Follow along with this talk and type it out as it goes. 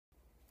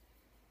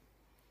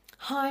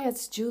Hi,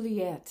 it's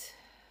Juliet,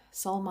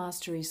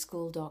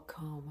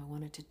 soulmasteryschool.com. I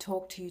wanted to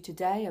talk to you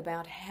today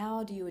about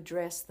how do you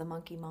address the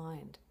monkey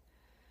mind?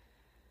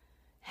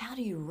 How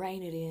do you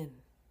rein it in?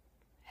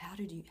 How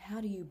do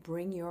you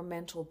bring your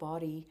mental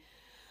body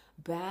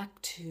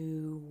back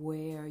to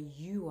where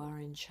you are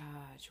in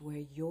charge,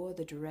 where you're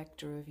the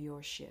director of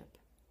your ship,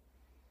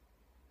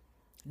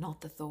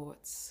 not the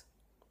thoughts?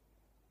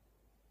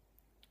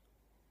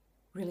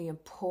 Really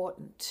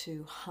important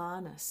to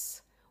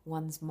harness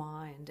one's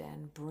mind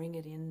and bring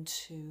it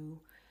into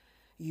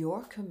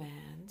your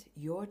command,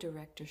 your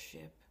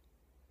directorship,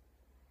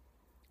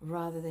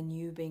 rather than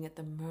you being at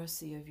the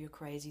mercy of your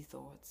crazy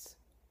thoughts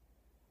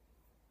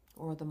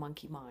or the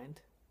monkey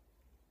mind.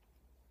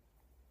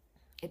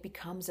 It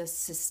becomes a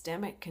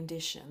systemic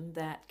condition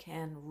that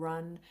can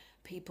run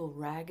people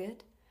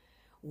ragged,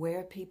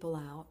 wear people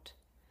out,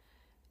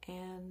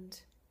 and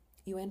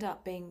you end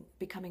up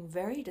becoming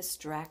very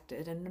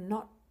distracted and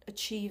not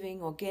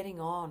achieving or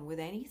getting on with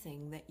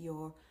anything that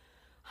your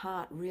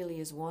heart really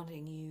is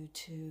wanting you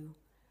to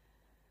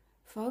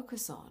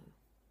focus on.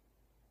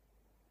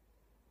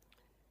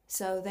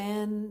 So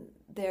then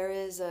there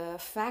is a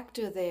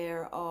factor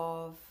there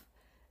of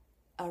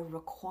a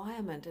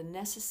requirement, a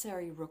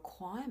necessary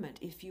requirement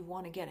if you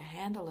want to get a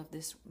handle of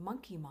this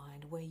monkey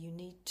mind, where you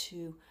need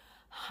to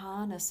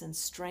harness and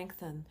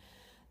strengthen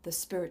the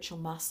spiritual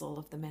muscle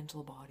of the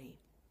mental body.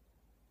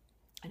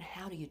 And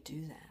how do you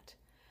do that?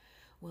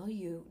 Well,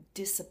 you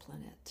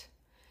discipline it.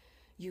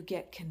 You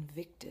get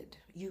convicted.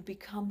 You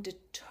become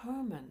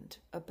determined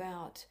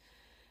about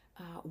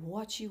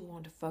what you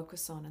want to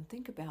focus on and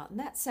think about. And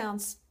that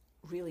sounds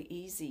really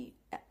easy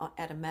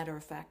at a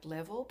matter-of-fact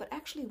level, but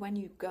actually when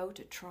you go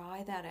to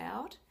try that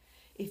out,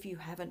 if you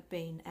haven't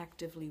been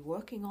actively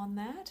working on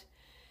that,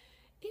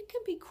 it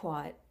can be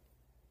quite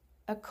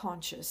a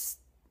conscious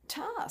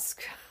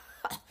task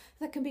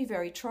that can be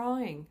very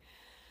trying.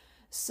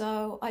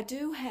 So I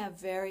do have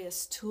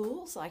various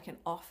tools I can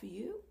offer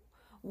you.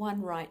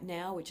 One right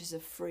now, which is a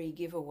free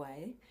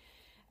giveaway.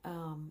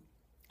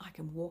 I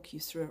can walk you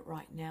through it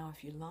right now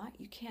if you like.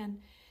 You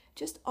can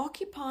just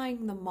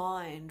occupying the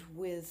mind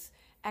with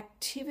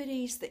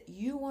activities that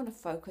you want to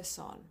focus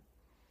on.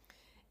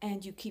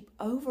 And you keep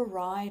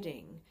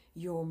overriding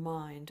your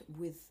mind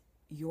with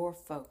your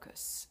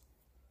focus.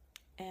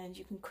 And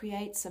you can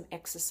create some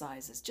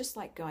exercises, just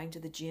like going to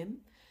the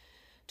gym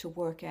to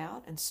work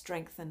out and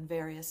strengthen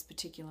various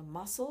particular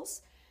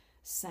muscles.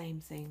 Same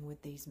thing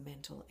with these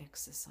mental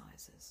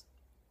exercises.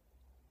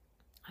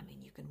 I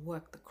mean, you can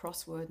work the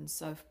crossword and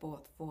so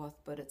forth,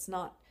 but it's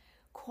not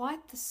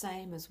quite the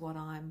same as what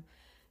I'm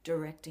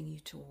directing you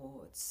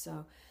towards.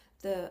 So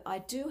I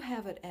do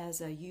have it as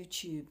a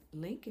YouTube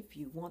link. If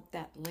you want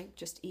that link,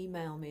 just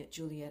email me at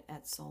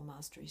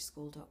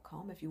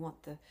juliet@soulmasteryschool.com if you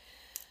want the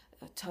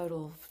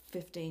total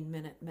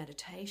 15-minute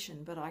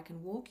meditation, but I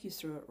can walk you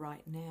through it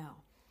right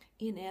now.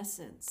 In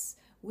essence,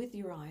 with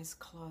your eyes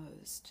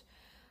closed,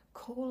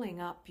 calling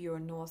up your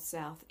north,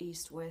 south,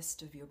 east,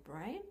 west of your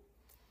brain,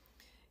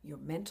 your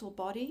mental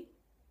body,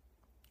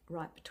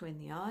 right between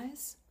the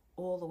eyes,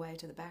 all the way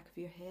to the back of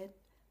your head,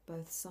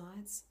 both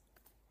sides.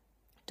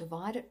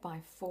 Divide it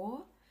by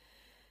 4.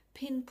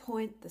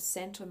 Pinpoint the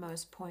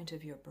centermost point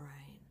of your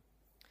brain.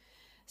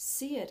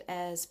 See it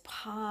as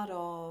part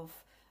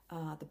of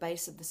the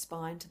base of the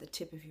spine to the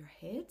tip of your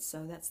head.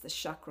 So that's the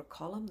chakra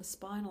column, the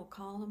spinal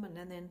column, and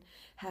then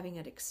having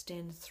it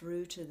extend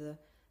through to the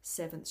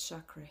 7th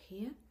chakra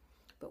here.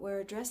 But we're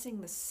addressing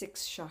the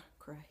 6th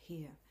chakra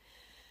here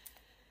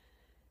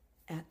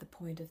at the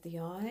point of the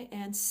eye,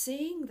 and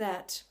seeing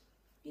that,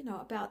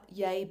 about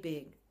yay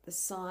big, the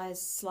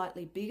size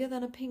slightly bigger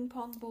than a ping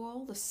pong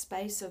ball, the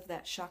space of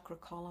that chakra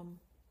column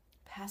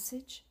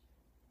passage.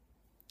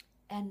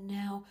 And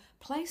now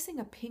placing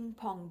a ping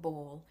pong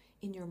ball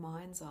in your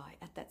mind's eye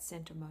at that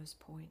centermost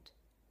point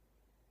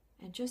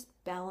and just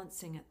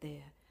balancing it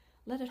there.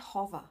 Let it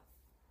hover.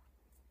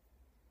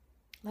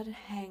 Let it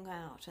hang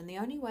out. And the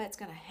only way it's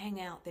going to hang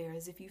out there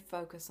is if you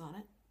focus on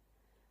it.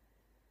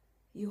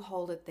 You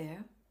hold it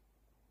there.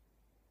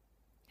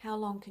 How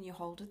long can you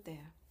hold it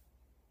there?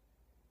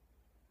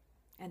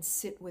 And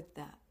sit with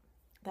that.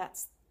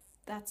 That's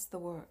the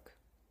work.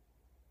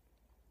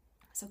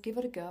 So give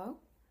it a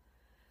go.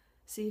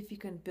 See if you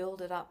can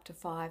build it up to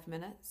 5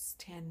 minutes,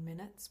 10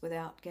 minutes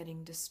without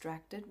getting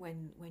distracted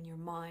when your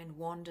mind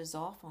wanders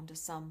off onto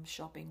some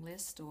shopping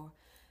list or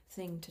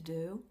thing to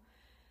do.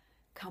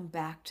 Come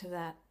back to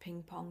that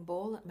ping pong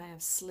ball that may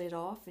have slid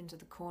off into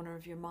the corner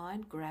of your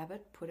mind. Grab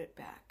it, put it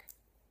back.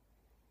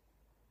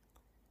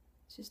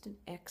 It's just an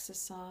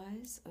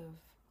exercise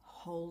of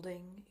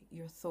holding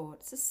your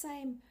thoughts. The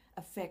same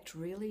effect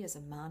really as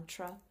a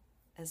mantra,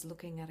 as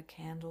looking at a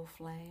candle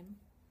flame.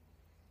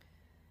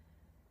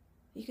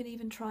 You can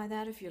even try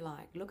that if you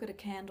like. Look at a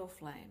candle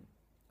flame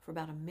for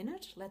about a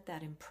minute. Let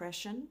that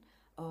impression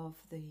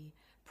of the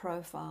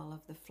profile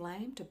of the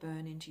flame to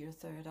burn into your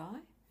third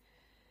eye.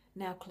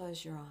 Now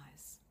close your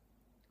eyes.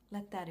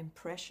 Let that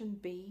impression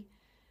be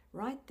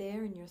right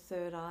there in your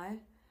third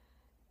eye,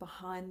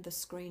 behind the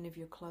screen of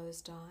your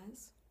closed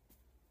eyes.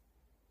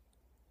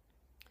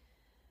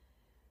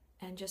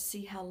 And just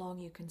see how long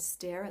you can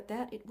stare at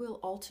that. It will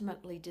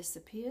ultimately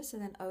disappear, so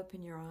then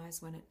open your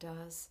eyes when it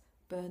does.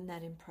 Burn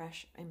that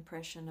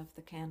impression of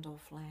the candle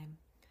flame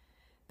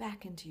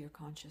back into your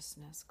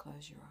consciousness.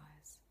 Close your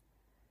eyes.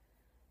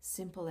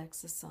 Simple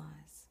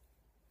exercise.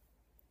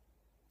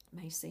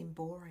 May seem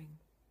boring.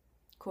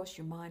 Of course,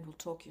 your mind will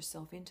talk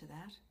yourself into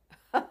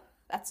that.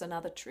 That's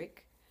another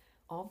trick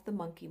of the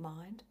monkey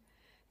mind.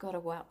 Got to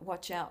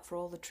watch out for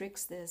all the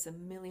tricks. There's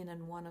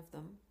 1,000,001 of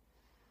them.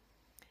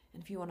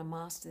 And if you want to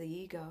master the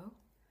ego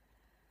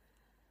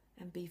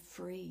and be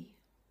free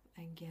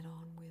and get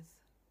on with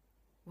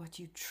what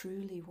you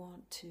truly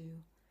want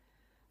to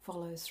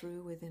follow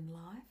through with in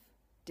life,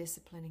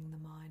 disciplining the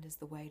mind is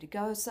the way to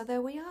go. So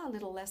there we are, a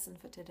little lesson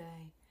for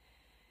today.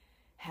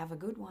 Have a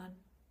good one.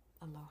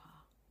 Aloha.